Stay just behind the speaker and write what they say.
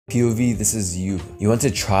POV, this is you. You want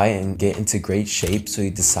to try and get into great shape, so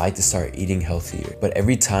you decide to start eating healthier. But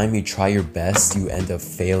every time you try your best, you end up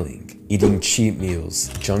failing. Eating cheat meals,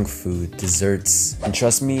 junk food, desserts. And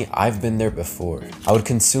trust me, I've been there before. I would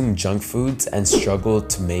consume junk foods and struggle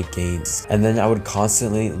to make gains. And then I would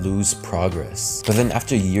constantly lose progress. But then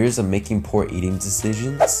after years of making poor eating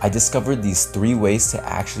decisions, I discovered these 3 ways to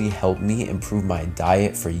actually help me improve my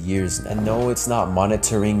diet for years. And no, it's not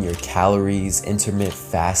monitoring your calories, intermittent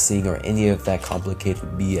fasting, or any of that complicated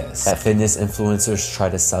BS that fitness influencers try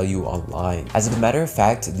to sell you online. As a matter of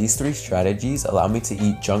fact, these 3 strategies allow me to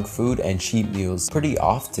eat junk food and cheat meals pretty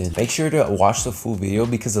often. Make sure to watch the full video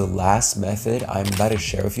because the last method I'm about to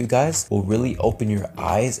share with you guys will really open your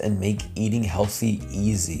eyes and make eating healthy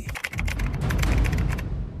easy.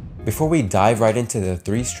 Before we dive right into the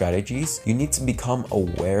 3 strategies, you need to become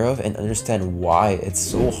aware of and understand why it's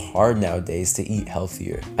so hard nowadays to eat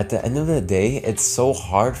healthier. At the end of the day, it's so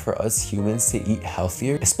hard for us humans to eat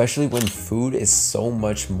healthier, especially when food is so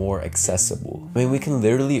much more accessible. I mean, we can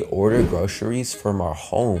literally order groceries from our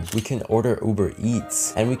home, we can order Uber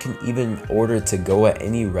Eats, and we can even order to go at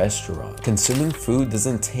any restaurant. Consuming food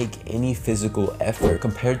doesn't take any physical effort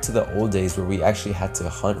compared to the old days where we actually had to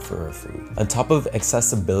hunt for our food. On top of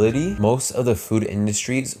accessibility, most of the food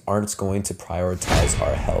industries aren't going to prioritize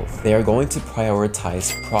our health. They are going to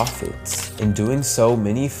prioritize profits. In doing so,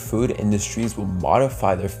 many food industries will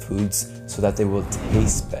modify their foods so that they will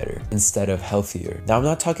taste better instead of healthier. Now, I'm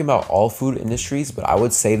not talking about all food industries, but I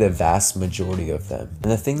would say the vast majority of them.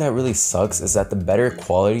 And the thing that really sucks is that the better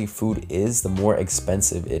quality food is, the more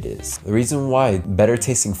expensive it is. The reason why better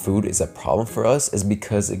tasting food is a problem for us is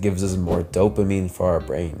because it gives us more dopamine for our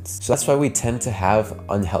brains. So that's why we tend to have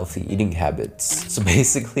unhealthy eating habits. So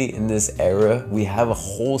basically, in this era, we have a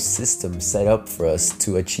whole system set up for us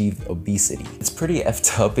to achieve obesity. It's pretty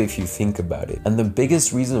effed up if you think about it. And the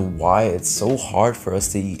biggest reason why it's so hard for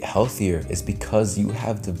us to eat healthier is because you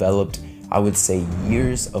have developed, I would say,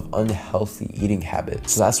 years of unhealthy eating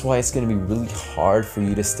habits. So that's why it's going to be really hard for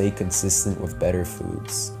you to stay consistent with better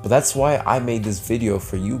foods. But that's why I made this video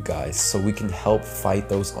for you guys, so we can help fight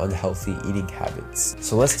those unhealthy eating habits.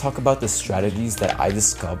 So let's talk about the strategies that I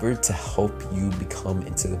discovered to help you become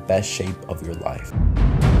into the best shape of your life.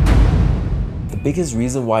 The biggest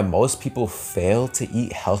reason why most people fail to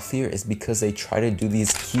eat healthier is because they try to do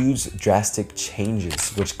these huge drastic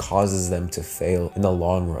changes, which causes them to fail in the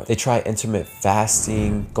long run. They try intermittent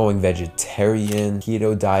fasting, going vegetarian,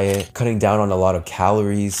 keto diet, cutting down on a lot of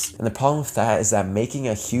calories. And the problem with that is that making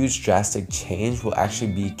a huge drastic change will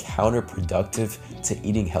actually be counterproductive to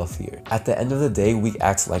eating healthier. At the end of the day, we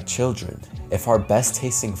act like children. If our best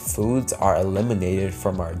tasting foods are eliminated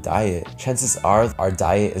from our diet, chances are our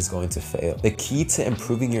diet is going to fail. The key to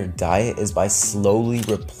improving your diet is by slowly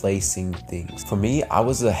replacing things. For me, I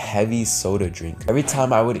was a heavy soda drinker. Every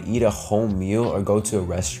time I would eat a home meal or go to a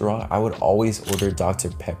restaurant, I would always order Dr.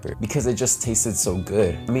 Pepper because it just tasted so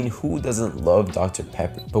good. I mean, who doesn't love Dr.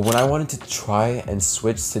 Pepper? But when I wanted to try and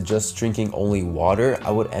switch to just drinking only water,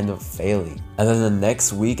 I would end up failing. And then the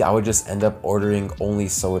next week, I would just end up ordering only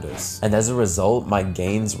sodas. And as a result, my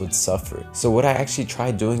gains would suffer. So what I actually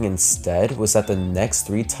tried doing instead was that the next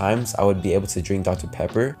 3 times I would be able to drink Dr.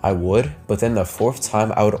 Pepper, I would, but then the 4th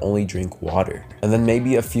time I would only drink water. And then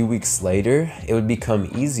maybe a few weeks later, it would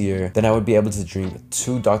become easier. Then I would be able to drink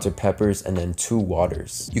 2 Dr. Peppers and then 2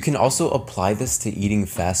 waters. You can also apply this to eating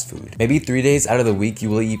fast food. Maybe 3 days out of the week, you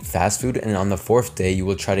will eat fast food, and on the 4th day, you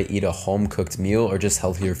will try to eat a home cooked meal or just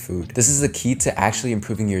healthier food. This is the key to actually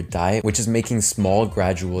improving your diet, which is making small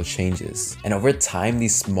gradual changes. And over time,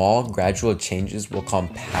 these small gradual changes will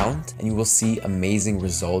compound and you will see amazing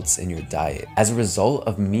results in your diet. As a result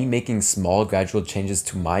of me making small gradual changes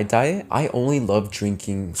to my diet, I only love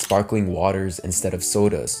drinking sparkling waters instead of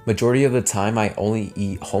sodas. Majority of the time, I only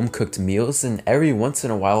eat home cooked meals, and every once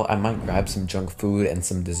in a while, I might grab some junk food and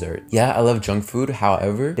some dessert. Yeah, I love junk food.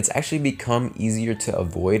 However, it's actually become easier to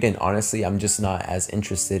avoid, and honestly, I'm just not as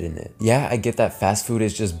interested in it. Yeah, I get that fast food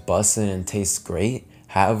is just bussin' and tastes great.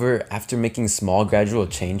 However, after making small gradual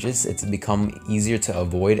changes, it's become easier to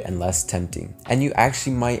avoid and less tempting, and you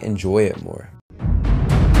actually might enjoy it more.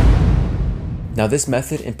 Now, this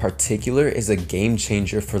method in particular is a game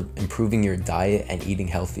changer for improving your diet and eating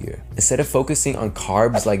healthier. Instead of focusing on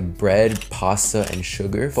carbs like bread, pasta, and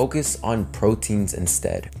sugar, focus on proteins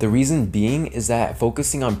instead. The reason being is that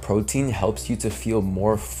focusing on protein helps you to feel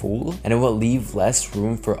more full, and it will leave less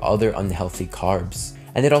room for other unhealthy carbs.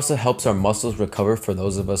 and it also helps our muscles recover for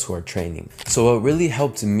those of us who are training. So what really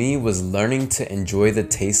helped me was learning to enjoy the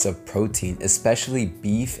taste of protein, especially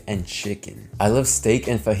beef and chicken. I love steak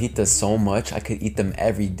and fajitas so much I could eat them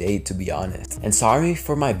every day, to be honest. And sorry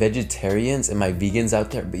for my vegetarians and my vegans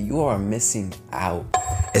out there, but you are missing out.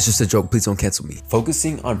 It's just a joke, please don't cancel me.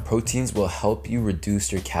 Focusing on proteins will help you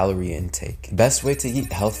reduce your calorie intake. The best way to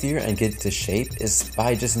eat healthier and get into shape is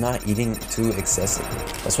by just not eating too excessively.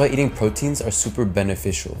 That's why eating proteins are super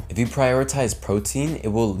beneficial. If you prioritize protein, it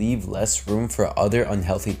will leave less room for other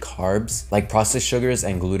unhealthy carbs like processed sugars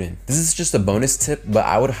and gluten. This is just a bonus tip, but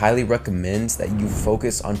I would highly recommend that you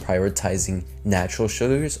focus on prioritizing natural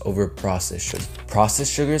sugars over processed sugars.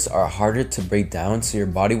 Processed sugars are harder to break down, so your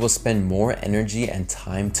body will spend more energy and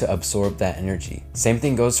time to absorb that energy. Same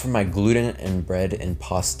thing goes for my gluten and bread and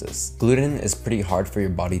pastas. Gluten is pretty hard for your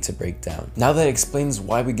body to break down. Now that explains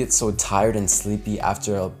why we get so tired and sleepy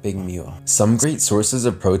after a big meal. Some great sources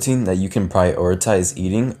of protein that you can prioritize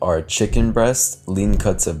eating are chicken breast, lean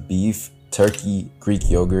cuts of beef, turkey, Greek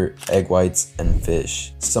yogurt, egg whites, and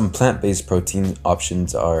fish. Some plant-based protein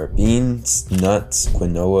options are beans, nuts,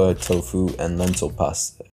 quinoa, tofu, and lentil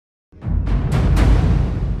pasta.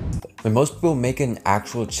 When most people make an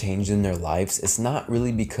actual change in their lives, it's not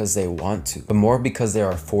really because they want to, but more because they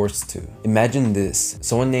are forced to. Imagine this: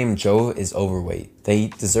 someone named Joe is overweight. They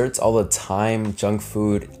eat desserts all the time, junk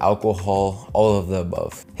food, alcohol, all of the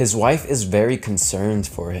above. His wife is very concerned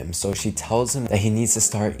for him, so she tells him that he needs to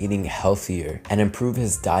start eating healthier and improve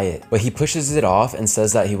his diet. But he pushes it off and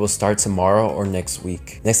says that he will start tomorrow or next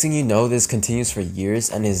week. Next thing you know, this continues for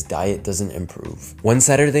years and his diet doesn't improve. One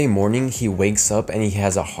Saturday morning, he wakes up and he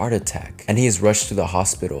has a heart attack and he is rushed to the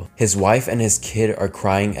hospital. His wife and his kid are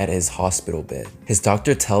crying at his hospital bed. His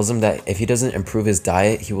doctor tells him that if he doesn't improve his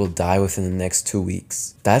diet, he will die within the next 2 weeks.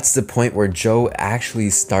 That's the point where Joe actually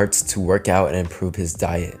starts to work out and improve his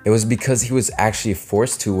diet. It was because he was actually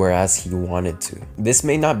forced to, whereas he wanted to. This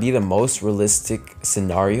may not be the most realistic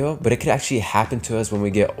scenario, but it could actually happen to us when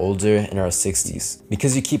we get older in our 60s,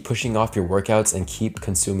 because you keep pushing off your workouts and keep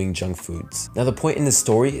consuming junk foods. Now, the point in the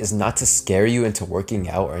story is not to scare you into working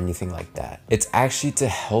out or anything like that. It's actually to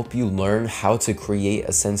help you learn how to create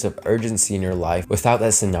a sense of urgency in your life without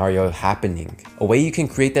that scenario happening. A way you can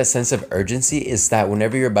create that sense of urgency is that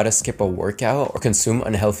whenever you're about to skip a workout or consume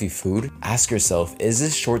unhealthy food, ask yourself, is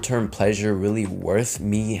this short-term pleasure really worth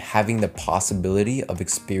me having the possibility of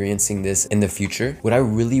experiencing this in the future? Would I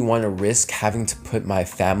really want to risk having to put my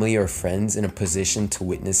family or friends in a position to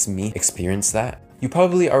witness me experience that? You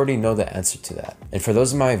probably already know the answer to that. And for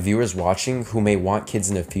those of my viewers watching who may want kids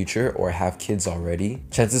in the future or have kids already,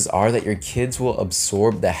 chances are that your kids will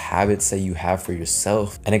absorb the habits that you have for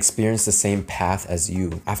yourself and experience the same path as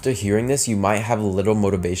you. After hearing this, you might have little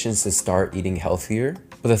motivations to start eating healthier.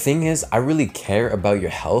 But the thing is, I really care about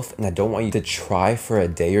your health and I don't want you to try for a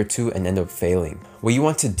day or two and end up failing. What you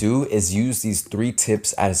want to do is use these 3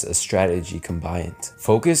 tips as a strategy combined.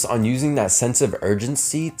 Focus on using that sense of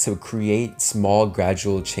urgency to create small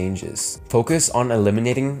gradual changes. Focus on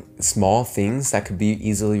eliminating small things that could be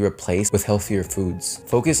easily replaced with healthier foods.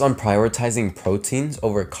 Focus on prioritizing proteins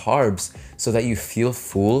over carbs so that you feel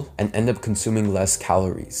full and end up consuming less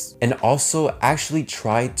calories. And also actually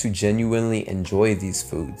try to genuinely enjoy these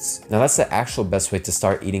foods. Now that's the actual best way to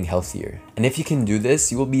start eating healthier. And if you can do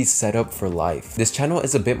this, you will be set up for life. This channel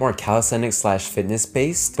is a bit more calisthenics/fitness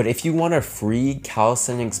based, but if you want a free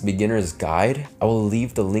calisthenics beginner's guide, I will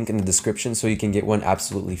leave the link in the description so you can get one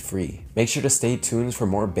absolutely free. Make sure to stay tuned for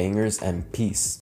more bangers and peace.